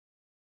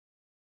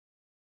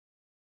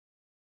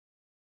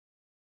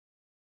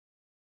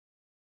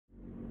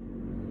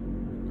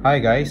Hi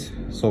guys,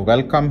 so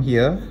welcome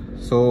here.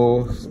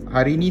 So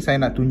hari ini saya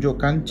nak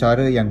tunjukkan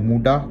cara yang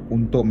mudah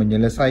untuk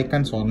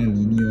menyelesaikan soalan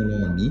linear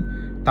law ni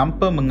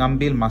tanpa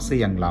mengambil masa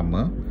yang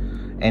lama,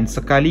 and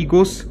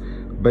sekaligus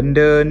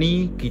benda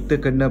ni kita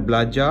kena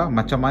belajar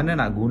macam mana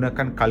nak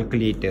gunakan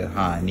calculator.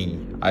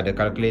 Ni ada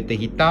calculator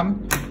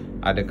hitam,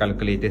 ada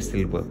calculator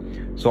silver.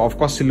 So of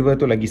course silver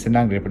tu lagi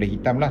senang daripada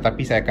hitam lah,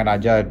 tapi saya akan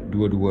ajar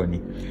dua-dua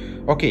ni.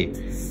 Okay,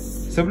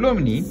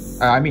 sebelum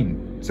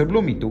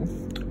itu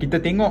kita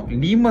tengok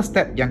 5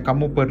 step yang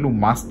kamu perlu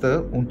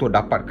master untuk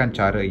dapatkan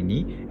cara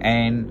ini.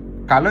 And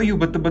kalau you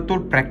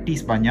betul-betul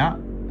practice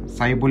banyak,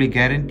 saya boleh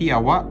guarantee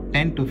awak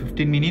 10 to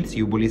 15 minutes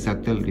you boleh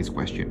settle this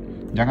question.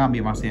 Jangan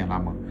ambil masa yang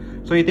lama.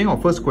 So you tengok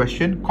first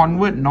question,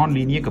 convert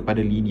non-linear kepada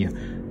linear.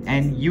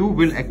 And you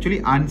will actually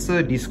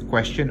answer this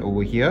question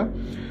over here,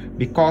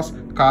 because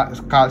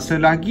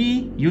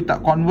selagi you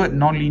tak convert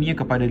non-linear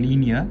kepada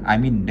linear,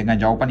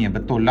 dengan jawapan yang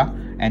betul lah,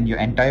 and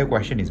your entire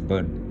question is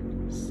burnt.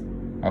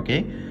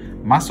 Okay,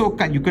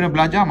 masukkan, you kena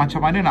belajar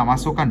macam mana nak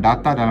masukkan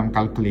data dalam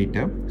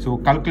calculator.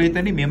 So calculator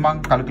ni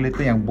memang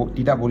calculator yang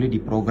tidak boleh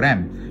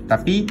diprogram,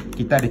 tapi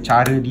kita ada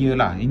cara dia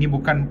lah. Ini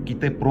bukan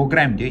kita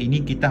program dia,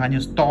 ini kita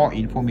hanya store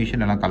information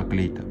dalam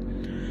calculator.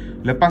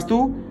 Lepas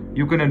tu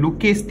you kena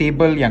lukis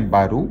table yang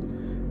baru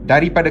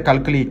daripada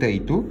calculator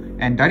itu,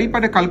 and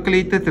daripada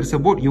calculator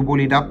tersebut you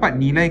boleh dapat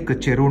nilai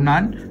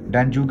kecerunan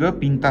dan juga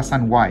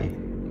pintasan Y,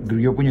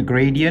 you punya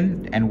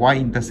gradient and Y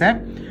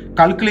intercept.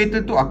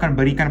 Calculator tu akan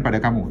berikan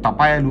pada kamu, tak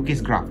payah lukis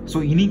graf.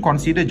 So ini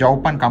consider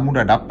jawapan kamu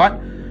dah dapat,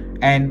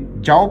 and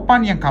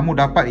jawapan yang kamu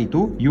dapat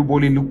itu you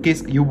boleh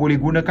lukis, you boleh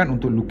gunakan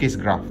untuk lukis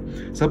graf.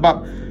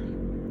 Sebab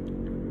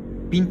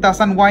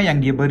pintasan Y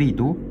yang dia beri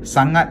itu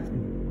sangat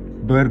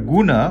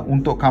berguna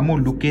untuk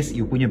kamu lukis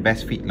you punya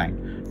best fit line.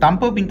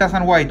 Tanpa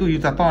pintasan Y itu you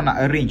tak tahu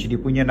nak arrange dia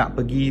punya, nak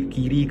pergi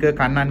kiri ke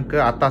kanan ke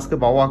atas ke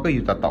bawah ke,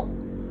 you tak tahu.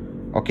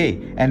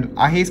 Okay, and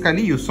akhir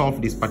sekali you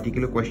solve this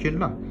particular question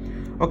lah.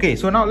 Okay,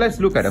 so now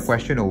let's look at the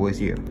question over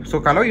here.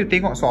 So kalau you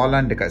tengok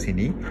soalan dekat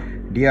sini,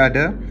 dia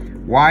ada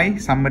Y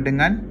sama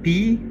dengan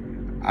P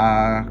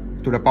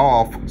to the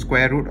power of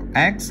square root of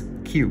X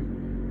Q.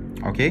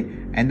 Okay,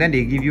 and then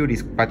they give you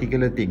these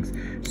particular things.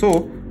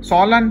 So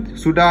soalan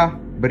sudah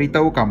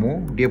beritahu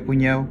kamu dia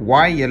punya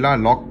Y ialah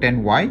log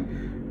 10Y,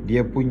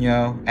 dia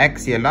punya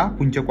X ialah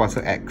punca kuasa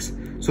X.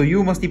 So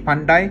you mesti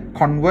pandai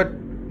convert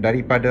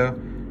daripada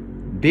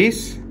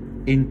this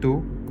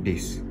into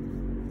this.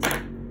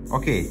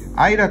 Okay,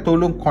 I dah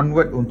tolong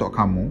convert untuk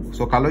kamu.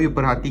 So kalau you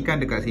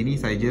perhatikan dekat sini,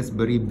 saya just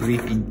beri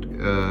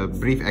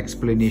brief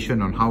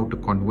explanation on how to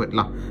convert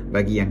lah,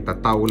 bagi yang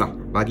tak tahu lah.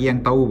 Bagi yang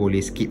tahu boleh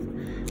skip.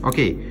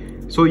 Okay,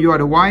 so you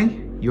ada Y,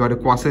 you ada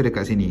kuasa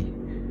dekat sini.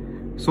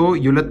 So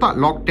you letak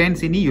log 10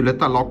 sini, you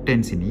letak log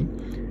 10 sini,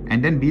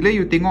 and then bila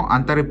you tengok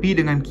antara P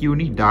dengan Q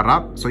ni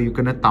darab, so you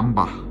kena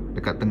tambah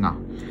dekat tengah.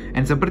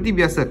 And seperti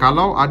biasa,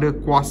 kalau ada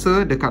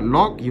kuasa dekat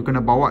log, you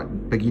kena bawa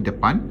pergi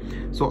depan.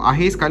 So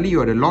akhir sekali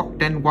you ada log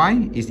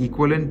 10Y is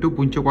equivalent to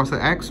punca kuasa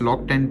X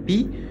log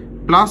 10P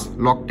plus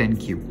log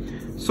 10Q.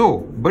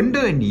 So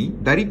benda ni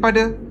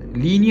daripada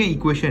linear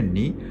equation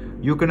ni,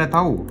 you kena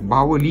tahu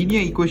bahawa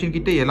linear equation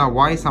kita ialah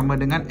Y sama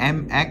dengan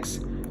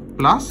MX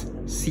plus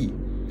C.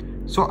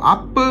 So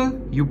apa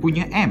you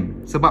punya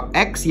M? Sebab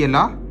X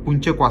ialah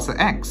punca kuasa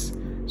X,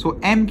 so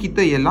M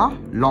kita ialah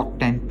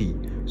log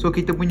 10P. So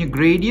kita punya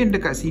gradient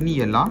dekat sini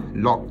ialah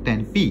log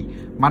 10P.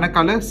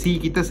 Manakala C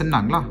kita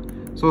senang lah.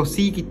 So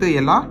C kita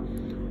ialah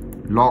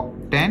log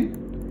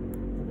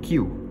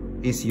 10Q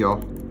is your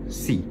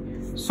C.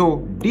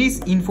 So this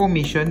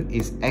information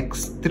is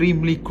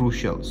extremely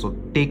crucial. So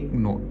take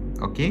note.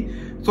 Okay.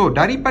 So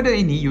daripada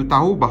ini you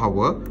tahu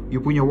bahawa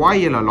you punya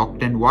Y ialah log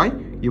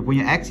 10Y, you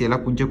punya X ialah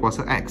punca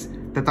kuasa X.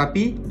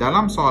 Tetapi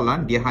dalam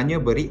soalan dia hanya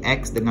beri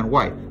X dengan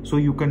Y. So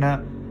you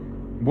kena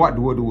buat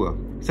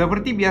dua-dua.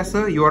 Seperti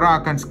biasa, you orang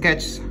akan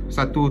sketch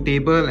satu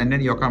table and then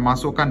you akan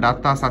masukkan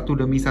data satu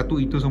demi satu,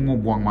 itu semua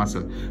buang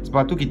masa.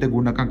 Sebab tu kita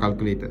gunakan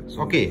calculator.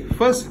 Okay,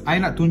 first I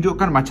nak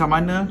tunjukkan macam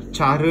mana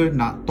cara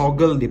nak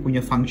toggle dia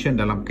punya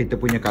function dalam kita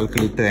punya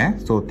calculator.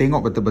 So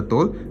tengok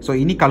betul-betul. So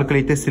ini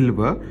calculator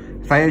silver.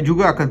 Saya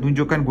juga akan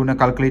tunjukkan guna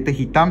calculator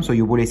hitam, so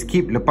you boleh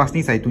skip. Lepas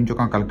ni saya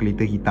tunjukkan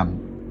calculator hitam.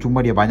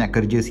 Cuma dia banyak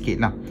kerja sikit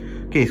lah.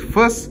 Okay,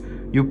 first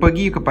you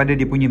pergi kepada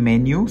dia punya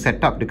menu,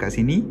 setup dekat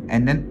sini,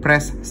 and then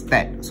press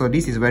stat. So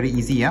this is very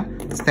easy ya.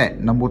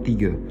 Stat nombor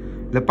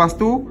 3. Lepas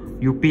tu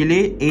you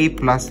pilih A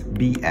plus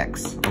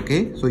BX.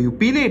 Okay, so you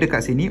pilih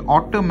dekat sini,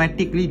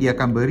 automatically dia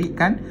akan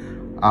berikan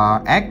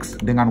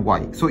X dengan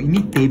Y. So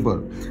ini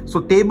table.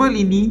 So table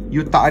ini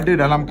you tak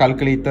ada dalam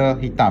calculator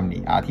hitam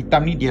ni.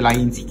 Hitam ni dia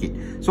lain sikit.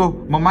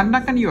 So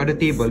memandangkan you ada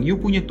table, you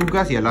punya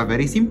tugas ialah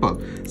very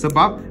simple.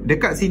 Sebab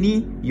dekat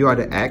sini you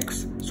ada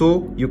X,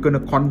 so you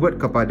kena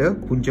convert kepada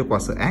punca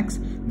kuasa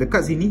X.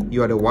 Dekat sini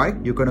you ada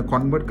Y, you kena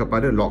convert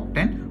kepada log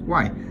 10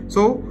 Y.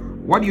 So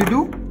what you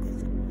do?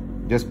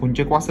 Just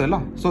punca kuasa lah.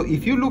 So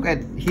if you look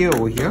at here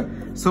over here,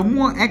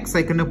 semua X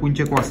saya kena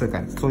punca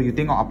kuasakan. So you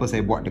tengok apa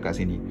saya buat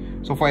dekat sini.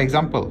 So for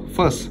example,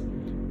 first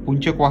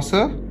punca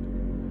kuasa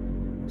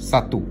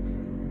 1.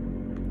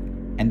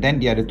 And then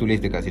dia ada tulis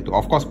dekat situ.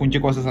 Of course, punca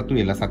kuasa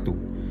 1 ialah 1.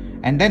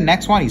 And then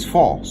next one is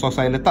 4. So,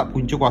 saya letak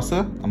punca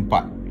kuasa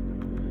 4.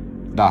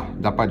 Dah,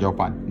 dapat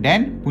jawapan.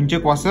 Then,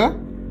 punca kuasa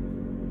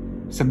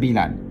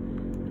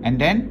 9. And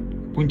then,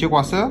 punca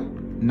kuasa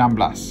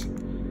 16.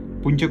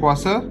 Punca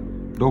kuasa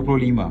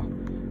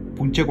 25.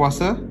 Punca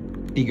kuasa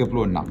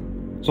 36.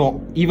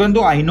 So, even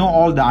though I know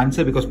all the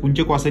answer because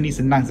punca kuasa ni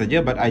senang saja,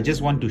 but I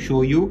just want to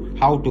show you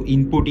how to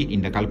input it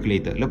in the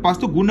calculator.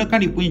 Lepas tu,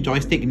 gunakan you punya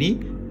joystick ni,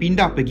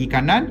 pindah pergi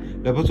kanan,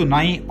 lepas tu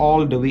naik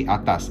all the way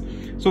atas.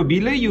 So,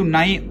 bila you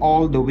naik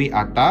all the way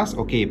atas,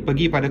 okay,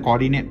 pergi pada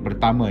koordinat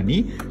pertama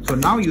ni. So,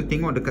 now you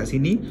tengok dekat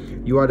sini,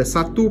 you ada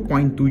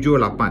 1.78.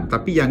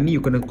 Tapi yang ni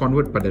you kena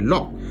convert pada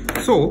log.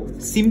 So,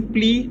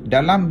 simply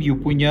dalam you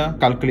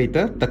punya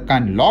calculator,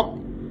 tekan log,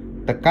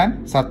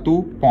 tekan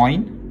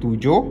 1.78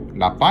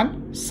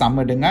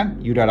 sama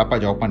dengan you dah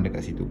dapat jawapan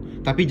dekat situ.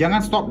 Tapi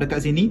jangan stop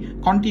dekat sini,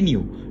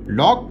 continue.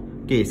 Log,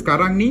 okay,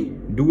 sekarang ni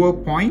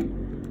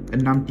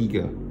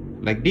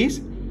 2.63. Like this,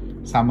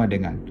 sama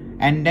dengan.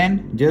 And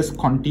then just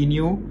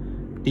continue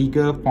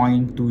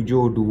 3.72,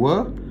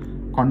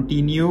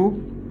 continue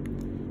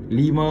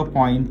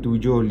 5.75,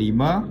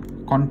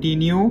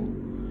 continue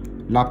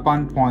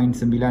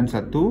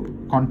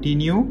 8.91,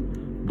 continue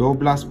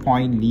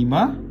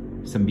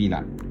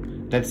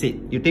 12.59. That's it.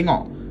 You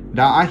tengok,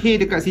 dah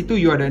akhir dekat situ,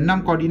 you ada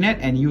 6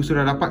 koordinat and you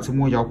sudah dapat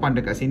semua jawapan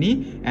dekat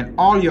sini and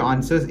all your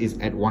answers is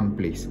at one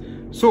place.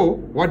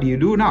 So, what do you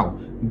do now?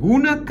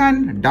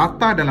 Gunakan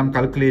data dalam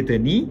calculator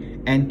ni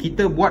and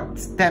kita buat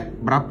step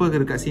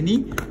berapa dekat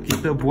sini?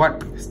 Kita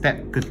buat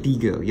step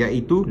ketiga,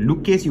 iaitu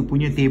lukis you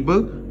punya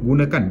table,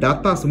 gunakan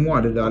data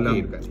semua ada dalam.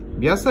 Okay.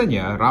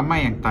 Biasanya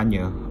ramai yang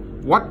tanya,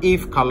 what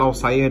if kalau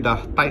saya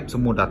dah type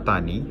semua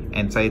data ni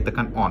and saya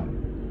tekan on?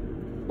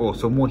 Oh,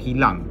 semua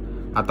hilang.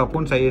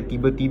 Ataupun saya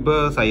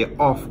tiba-tiba saya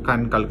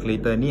offkan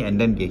calculator ni and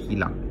then dia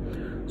hilang.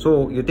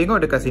 So, you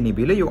tengok dekat sini,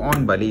 bila you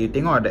on balik, you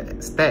tengok ada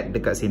stat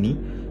dekat sini.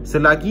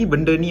 Selagi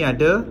benda ni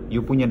ada,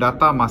 you punya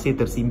data masih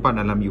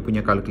tersimpan dalam you punya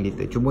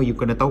calculator. Cuma you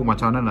kena tahu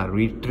macam mana nak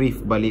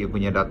retrieve balik you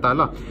punya data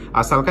lah.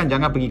 Asalkan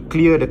jangan pergi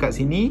clear dekat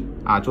sini.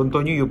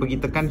 Contohnya you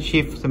pergi tekan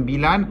shift 9,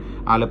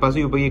 lepas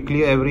tu you pergi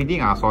clear everything.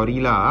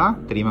 Sorry lah,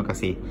 terima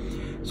kasih.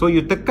 So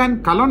you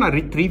tekan, kalau nak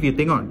retrieve, you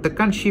tengok,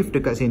 tekan shift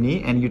dekat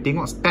sini and you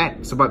tengok stat.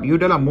 Sebab you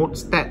dalam mode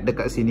stat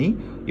dekat sini,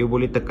 you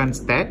boleh tekan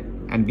stat.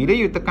 And bila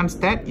you tekan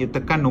stat, you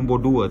tekan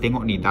nombor 2.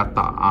 Tengok ni,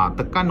 data.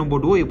 Tekan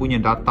nombor 2, you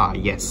punya data.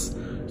 Yes,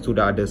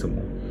 sudah ada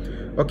semua.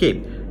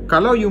 Okay,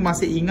 kalau you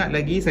masih ingat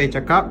lagi saya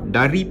cakap,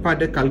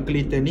 daripada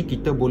calculator ni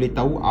kita boleh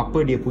tahu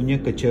apa dia punya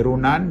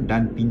kecerunan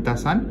dan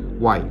pintasan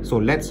Y. So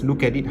let's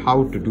look at it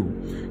how to do.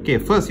 Okay,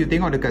 first you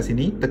tengok dekat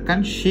sini,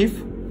 tekan shift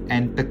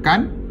and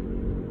tekan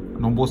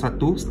nombor 1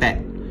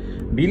 stat.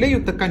 Bila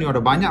you tekan, you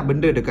ada banyak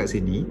benda dekat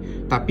sini,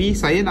 tapi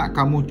saya nak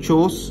kamu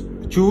choose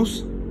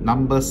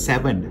number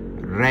 7.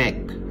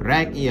 Reg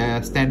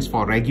stands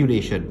for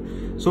regulation.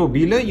 So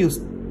bila you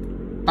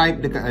type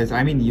dekat,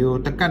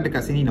 you tekan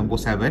dekat sini nombor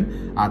 7,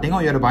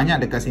 tengok you ada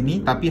banyak dekat sini,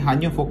 tapi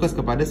hanya fokus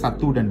kepada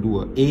 1 dan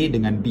 2, A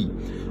dengan B.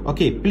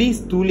 Okay,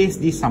 please tulis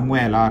this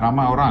somewhere lah,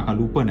 ramai orang akan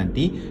lupa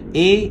nanti.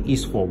 A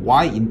is for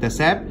Y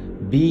intercept,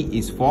 B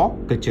is for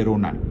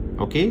kecerunan.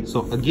 Okay,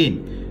 so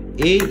again,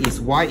 A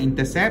is Y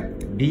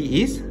intercept, B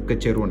is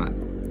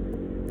kecerunan.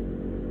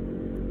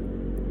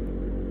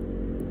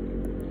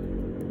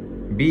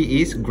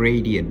 B is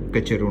gradient,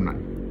 kecerunan.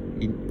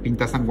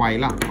 Pintasan Y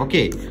lah.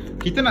 Okay,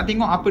 kita nak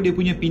tengok apa dia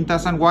punya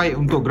pintasan Y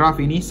untuk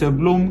graf ini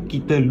sebelum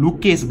kita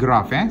lukis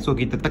graf. So,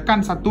 kita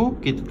tekan 1,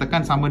 kita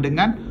tekan sama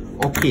dengan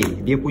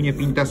okay. Dia punya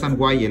pintasan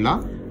Y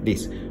ialah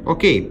this.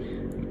 Okay,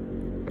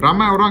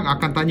 ramai orang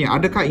akan tanya,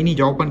 adakah ini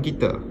jawapan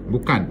kita?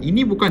 Bukan,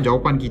 ini bukan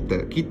jawapan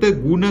kita. Kita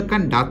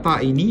gunakan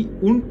data ini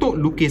untuk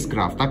lukis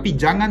graf. Tapi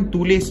jangan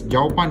tulis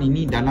jawapan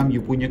ini dalam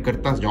you punya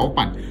kertas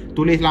jawapan.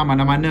 Tulislah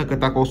mana-mana,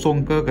 kertas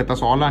kosong ke, kertas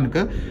soalan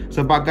ke,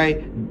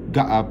 sebagai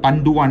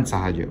panduan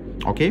sahaja.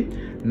 Okay,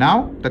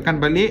 now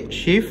tekan balik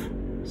shift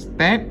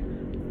stat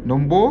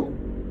nombor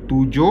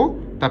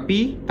 7.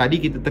 Tapi tadi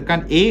kita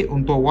tekan A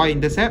untuk Y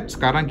intercept,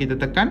 sekarang kita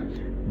tekan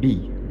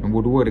B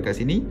nombor 2 dekat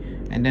sini,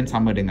 and then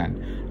sama dengan.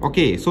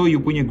 Okay, so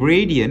you punya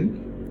gradient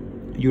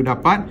you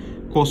dapat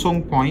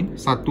 0.172.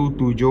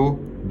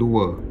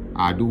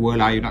 2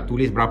 lah, you nak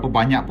tulis berapa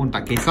banyak pun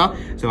tak kisah,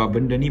 sebab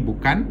benda ni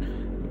bukan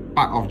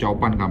part of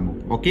jawapan kamu.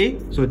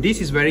 Okay, so this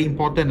is very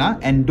important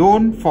and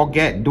don't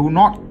forget, do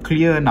not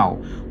clear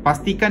now.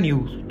 Pastikan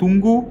you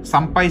tunggu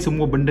sampai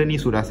semua benda ni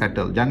sudah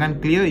settle.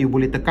 Jangan clear, you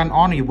boleh tekan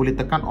on, you boleh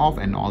tekan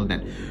off and all that.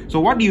 So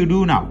what do you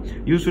do now?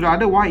 You sudah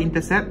ada Y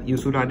intercept, you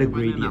sudah ada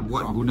gradient.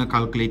 Buat guna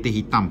calculator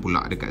hitam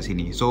pula dekat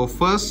sini. So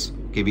first,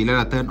 okay,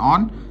 bila dah turn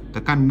on,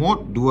 tekan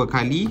mode 2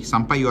 kali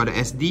sampai you ada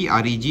SD,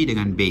 REG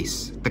dengan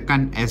base.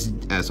 Tekan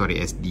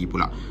SD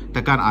pula.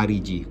 Tekan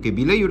REG. Okay,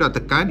 bila you dah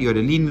tekan, you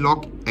ada lean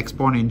log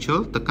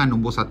exponential, tekan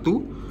nombor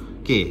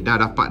 1. Okay, dah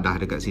dapat dah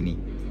dekat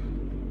sini.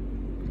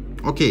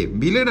 Okay,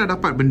 bila dah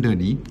dapat benda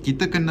ni,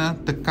 kita kena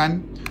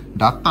tekan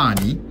data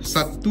ni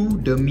satu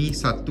demi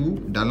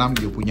satu dalam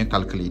dia punya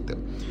calculator.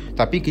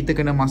 Tapi kita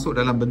kena masuk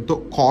dalam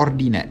bentuk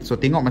koordinat. So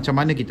tengok macam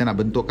mana kita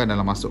nak bentukkan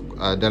dalam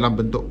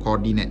bentuk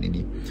koordinat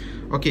ini.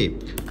 Okay,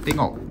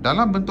 tengok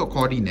dalam bentuk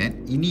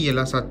koordinat, ini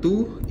ialah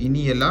 1,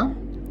 ini ialah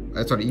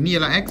ini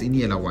ialah X,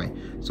 ini ialah Y.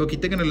 So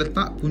kita kena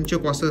letak punca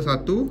kuasa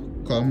 1,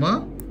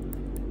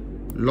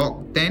 log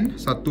 10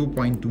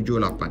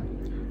 1.78.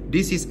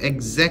 This is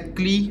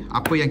exactly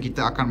apa yang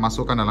kita akan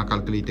masukkan dalam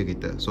kalkulator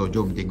kita. So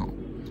jom tengok.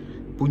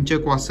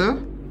 Punca kuasa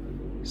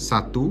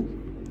 1,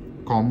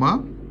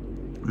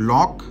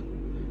 log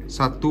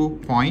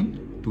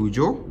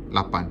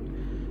 1.78.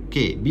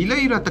 Okay, bila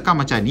you dah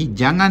tekan macam ni,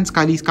 jangan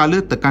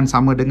sekali-sekala tekan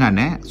sama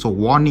dengan So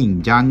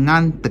warning,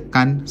 jangan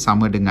tekan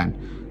sama dengan.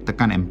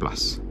 Tekan M+.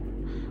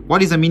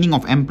 What is the meaning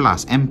of M+?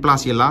 M+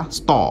 ialah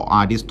store.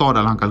 Dia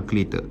store dalam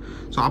kalkulator.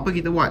 So apa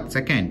kita buat?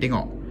 Second,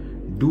 tengok.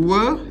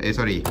 4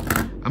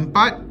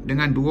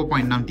 dengan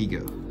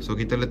 2.63. So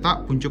kita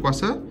letak punca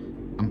kuasa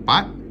 4,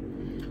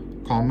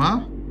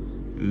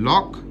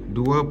 log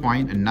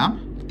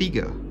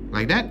 2.63.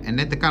 Like that. And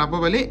then tekan apa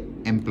balik?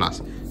 M+.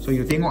 So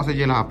you tengok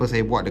sajalah apa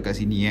saya buat dekat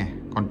sini.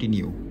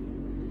 Continue.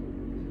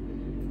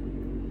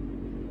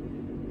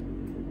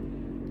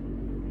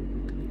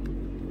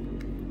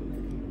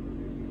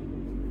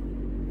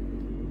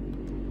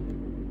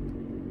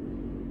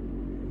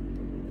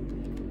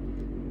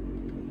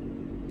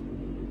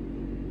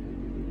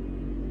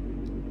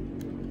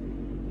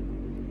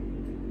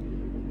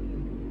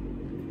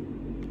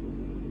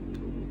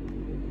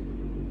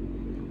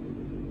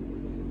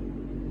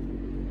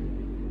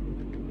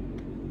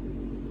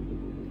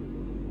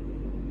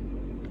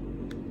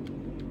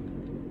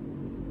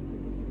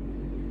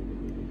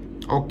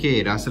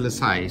 Okay, dah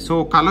selesai.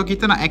 So kalau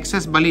kita nak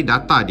access balik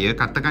data dia,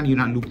 katakan you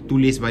nak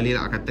tulis balik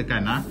lah,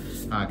 katakan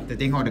kita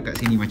tengok dekat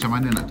sini macam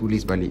mana nak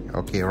tulis balik.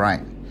 Okay, right.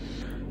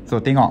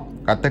 So tengok,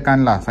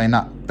 katakanlah saya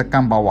nak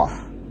tekan bawah,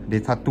 dia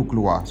 1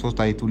 keluar. So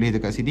saya tulis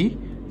dekat sini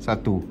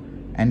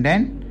 1, and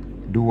then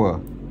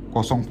 2,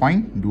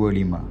 0.25.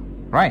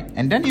 Right,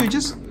 and then you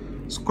just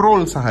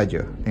scroll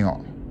sahaja.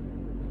 Tengok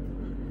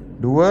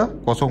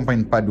 2,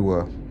 0.42,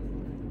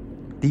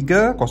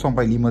 3,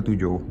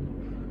 0.57,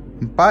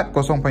 4,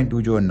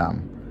 0.76,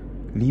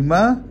 5,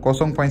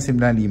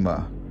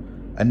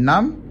 0.95, 6,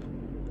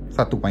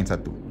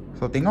 1.1.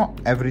 So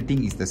tengok,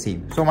 everything is the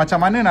same. So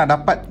macam mana nak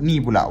dapat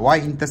ni pula,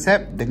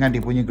 y-intercept dengan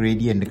dia punya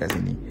gradient dekat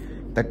sini.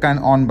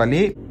 Tekan on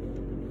balik.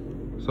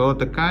 So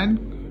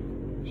tekan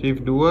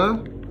shift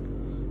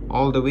 2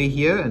 all the way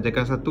here,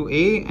 tekan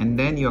 1A, and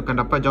then you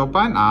akan dapat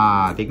jawapan.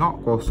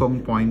 Tengok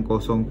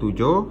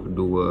 0.072.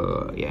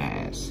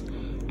 Yes.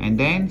 And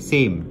then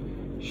same,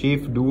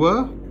 shift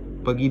 2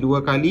 pergi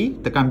 2 kali,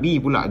 tekan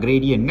B pula,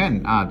 gradient kan.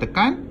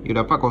 Tekan, you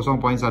dapat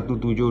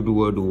 0.1722,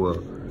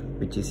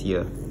 which is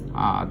here.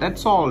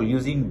 That's all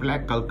using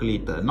black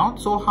calculator.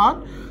 Not so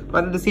hard,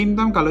 but at the same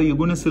time kalau you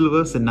guna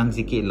silver, senang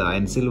sikit lah.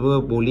 And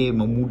silver boleh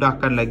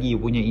memudahkan lagi you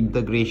punya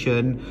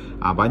integration.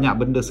 Banyak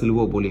benda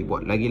silver boleh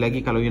buat.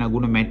 Lagi-lagi kalau you nak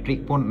guna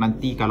metric pun,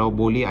 nanti kalau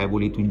boleh, I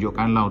boleh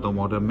tunjukkan lah untuk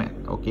model math.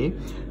 Okay,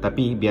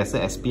 tapi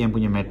biasa SPM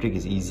punya metric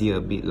is easier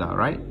a bit lah,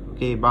 right?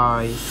 Okay,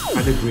 bye.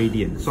 Ada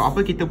gradient. So apa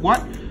kita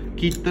buat?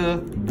 Kita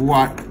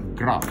buat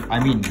graph.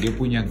 Dia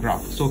punya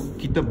graph. So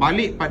kita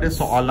balik pada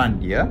soalan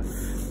dia.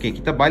 Okay,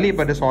 kita balik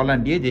pada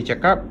soalan dia. Dia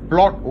cakap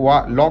plot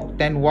log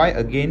 10y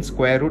against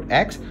square root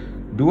x,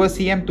 2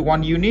 cm to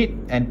 1 unit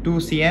and 2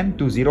 cm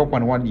to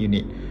 0.1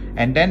 unit,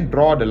 and then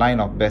draw the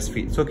line of best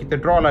fit. So kita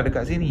draw lah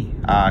dekat sini.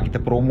 Kita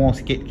promo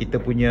sikit kita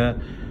punya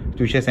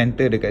tuition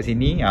center dekat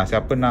sini.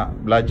 Siapa nak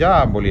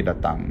belajar boleh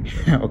datang.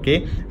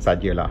 Okay,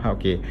 sajalah.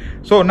 Okay,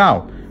 so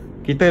now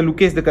kita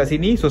lukis dekat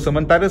sini. So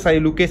sementara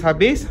saya lukis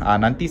habis,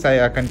 nanti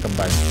saya akan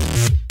kembali.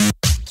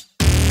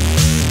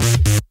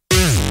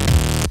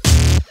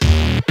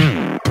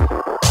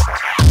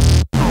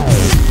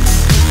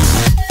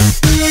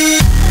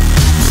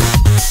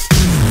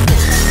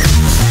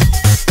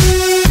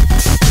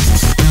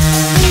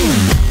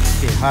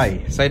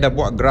 Hai, saya dah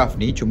buat graf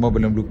ni, cuma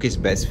belum lukis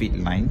best fit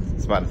line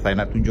sebab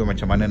saya nak tunjuk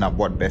macam mana nak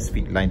buat best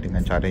fit line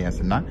dengan cara yang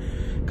senang.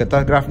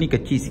 Kertas graf ni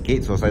kecil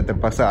sikit, so saya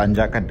terpaksa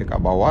anjakkan dekat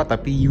bawah,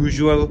 tapi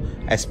usual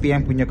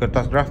SPM punya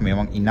kertas graf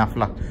memang enough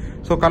lah.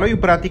 So kalau you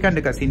perhatikan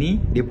dekat sini,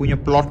 dia punya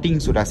plotting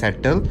sudah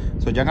settle.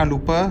 So jangan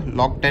lupa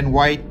log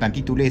 10y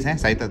nanti tulis,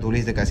 saya tak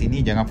tulis dekat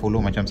sini, jangan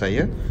follow macam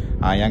saya.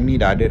 Yang ni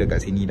dah ada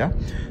dekat sini dah.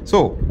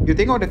 So you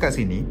tengok dekat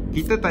sini,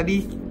 kita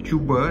tadi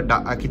cuba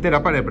kita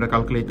dapat daripada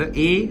calculator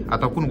A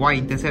ataupun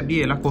y intercept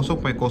dia ialah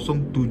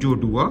 0.072.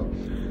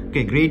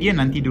 Okay, gradient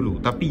nanti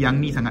dulu, tapi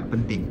yang ni sangat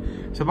penting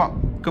sebab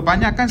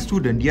kebanyakan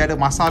student dia ada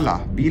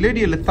masalah bila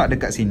dia letak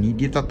dekat sini,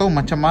 dia tak tahu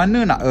macam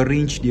mana nak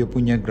arrange dia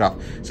punya graph.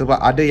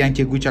 Sebab ada yang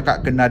cikgu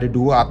cakap kena ada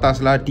 2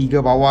 atas lah, 3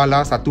 bawah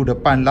lah, 1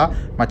 depan lah,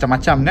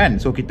 macam-macam kan.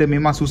 So kita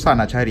memang susah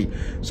nak cari.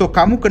 So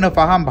kamu kena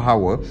faham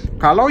bahawa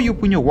kalau you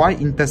punya y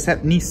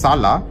intercept ni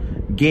salah,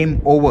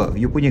 game over,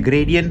 you punya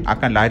gradient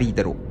akan lari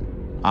teruk.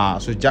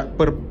 So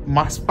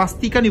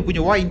pastikan you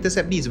punya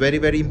y-intercept ni is very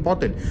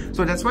important.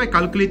 So that's why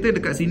calculator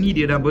dekat sini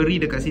dia dah beri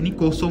dekat sini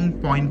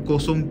 0.072.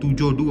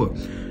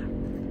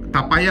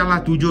 Tak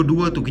payahlah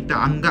 72 tu,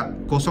 kita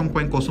anggap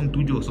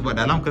 0.07 sebab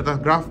dalam kertas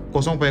graf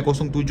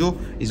 0.07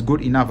 is good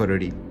enough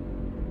already.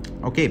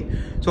 Okay,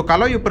 so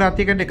kalau you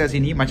perhatikan dekat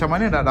sini, macam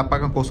mana nak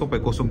dapatkan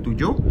 0.07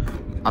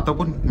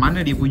 ataupun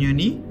mana dia punya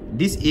ni,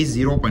 this is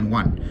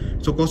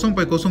 0.1. So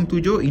 0.07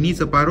 ini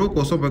separuh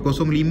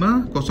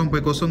 0.05,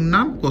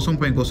 0.06,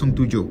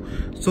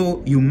 0.07.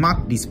 So you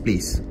mark this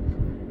place.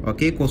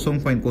 Okay,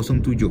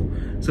 0.07.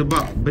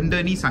 Sebab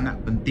benda ni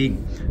sangat penting.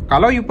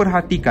 Kalau you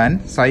perhatikan,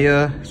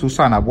 saya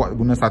susah nak buat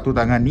guna satu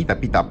tangan ni,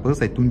 tapi tak apa,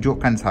 saya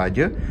tunjukkan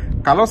saja.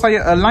 Kalau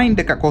saya align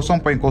dekat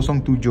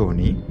 0.07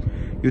 ni,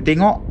 you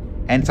tengok,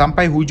 and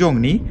sampai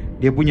hujung ni,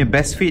 dia punya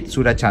best fit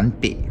sudah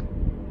cantik.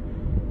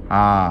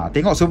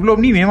 Tengok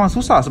sebelum ni memang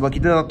susah sebab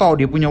kita tak tahu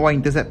dia punya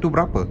y-intercept tu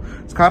berapa.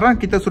 Sekarang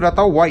kita sudah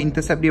tahu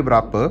y-intercept dia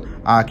berapa.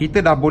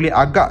 Kita dah boleh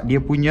agak dia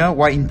punya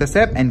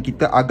y-intercept, and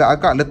kita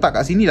agak-agak letak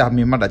kat sini dah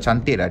memang dah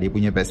cantik dah dia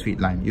punya best fit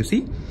line. You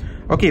see?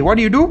 Okay, what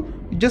do? You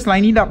just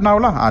line it up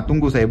now lah.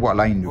 Tunggu saya buat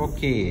line dulu.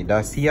 Okay,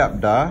 dah siap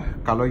dah.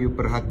 Kalau you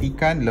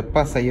perhatikan,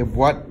 lepas saya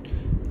buat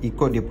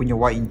ikut dia punya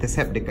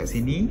y-intercept dekat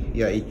sini,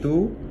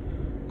 iaitu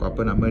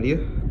apa nama dia,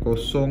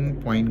 0.07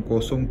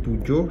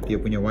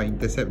 dia punya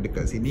y-intercept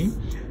dekat sini.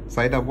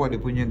 Saya dah buat dia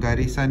punya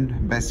garisan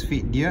best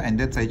fit dia, and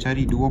then saya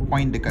cari 2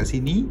 point dekat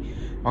sini.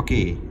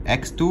 Okay,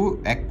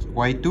 x2,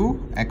 y2,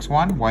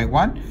 x1,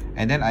 y1,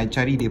 and then I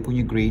cari dia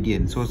punya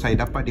gradient. So saya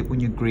dapat dia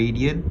punya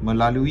gradient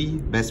melalui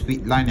best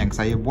fit line yang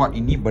saya buat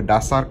ini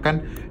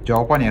berdasarkan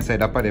jawapan yang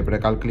saya dapat daripada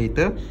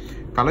calculator.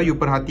 Kalau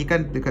you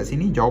perhatikan dekat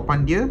sini,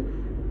 jawapan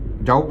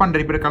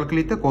daripada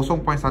calculator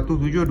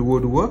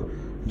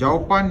 0.1722.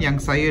 Jawapan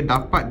yang saya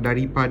dapat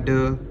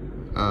daripada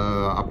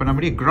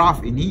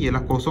graf ini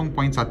ialah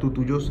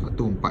 0.1714.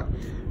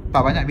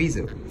 Tak banyak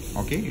beza.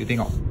 Okay, you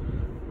tengok.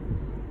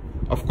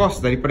 Of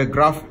course daripada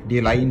graf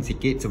dia lain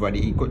sikit sebab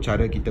dia ikut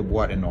cara kita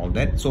buat and all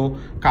that. So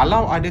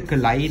kalau ada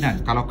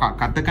kelainan, kalau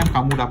katakan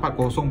kamu dapat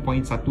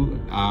 0.1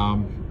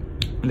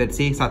 let's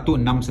say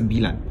 169,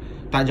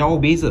 tak jauh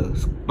beza.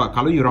 But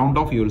kalau you round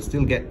off, you will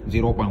still get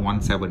 0.17.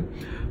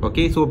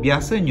 Okay, so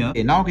biasanya,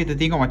 now kita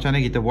tengok macam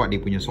mana kita buat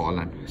dia punya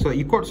soalan. So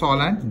ikut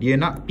soalan, dia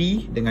nak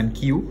P dengan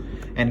Q,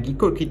 and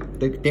ikut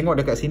kita tengok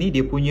dekat sini,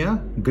 dia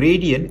punya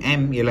gradient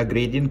M ialah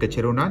gradient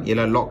kecerunan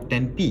ialah log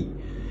 10P.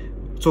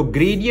 So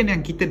gradient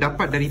yang kita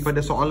dapat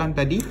daripada soalan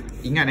tadi,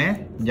 ingat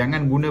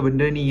jangan guna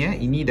benda ni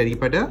ini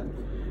daripada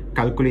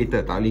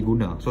calculator, tak boleh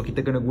guna. So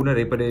kita kena guna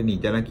daripada ni,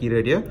 jalan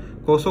kira dia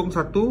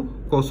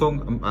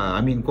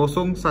 0.1714,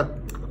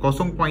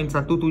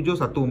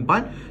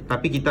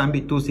 tapi kita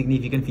ambil tu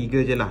significant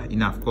figure je lah,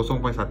 enough,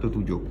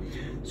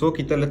 0.17. So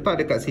kita letak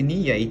dekat sini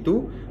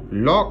iaitu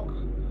log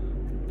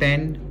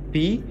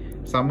 10P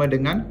sama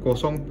dengan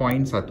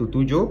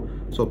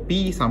 0.17. So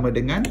P sama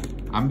dengan,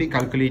 ambil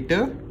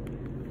calculator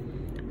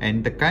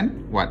and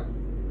tekan what?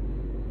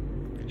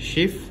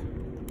 Shift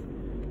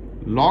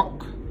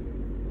log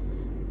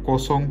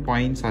 0.17.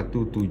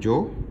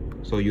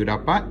 So you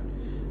dapat,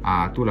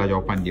 itulah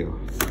jawapan dia,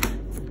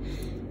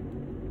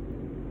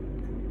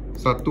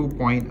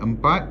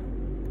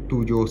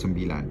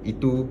 1.479.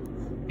 Itu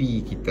P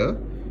kita,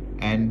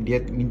 and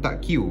dia minta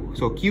Q.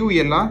 So Q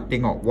ialah,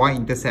 tengok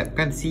y-intercept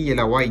kan, C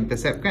ialah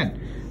y-intercept kan.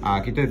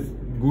 Kita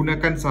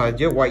gunakan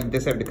sahaja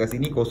y-intercept dekat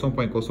sini 0.07.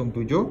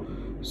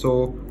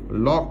 So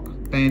log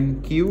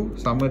 10Q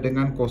sama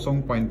dengan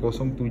 0.07.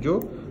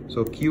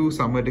 So Q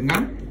sama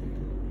dengan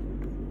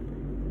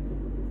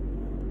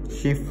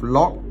shift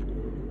log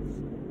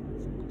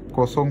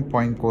 0.07.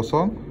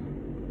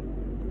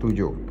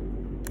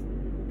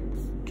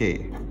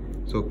 Okay,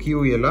 so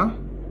Q ialah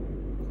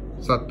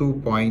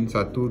 1.175,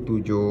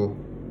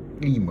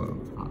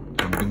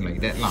 something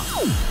like that lah.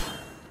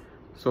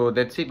 So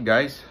that's it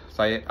guys.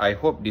 I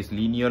hope this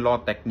linear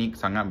law technique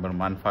sangat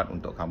bermanfaat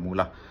untuk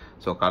kamu lah.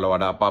 So kalau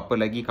ada apa-apa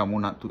lagi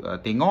kamu nak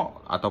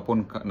tengok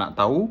ataupun nak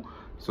tahu,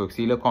 so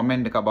sila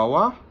komen dekat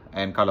bawah,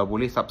 and kalau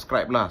boleh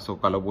subscribe lah.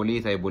 So kalau boleh,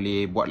 saya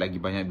boleh buat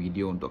lagi banyak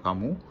video untuk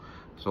kamu.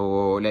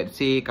 So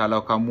let's say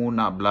kalau kamu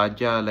nak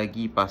belajar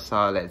lagi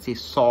pasal let's say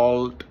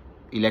salt,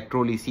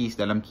 elektrolisis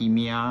dalam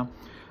kimia,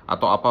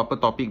 atau apa-apa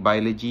topik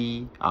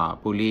biology,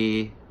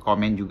 boleh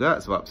komen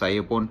juga, sebab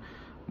saya pun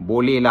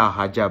bolehlah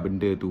ajar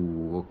benda tu.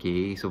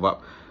 Okay,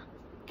 sebab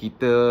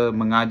kita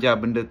mengajar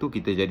benda tu,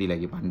 kita jadi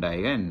lagi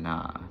pandai kan.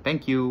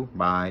 Thank you,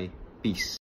 bye, peace.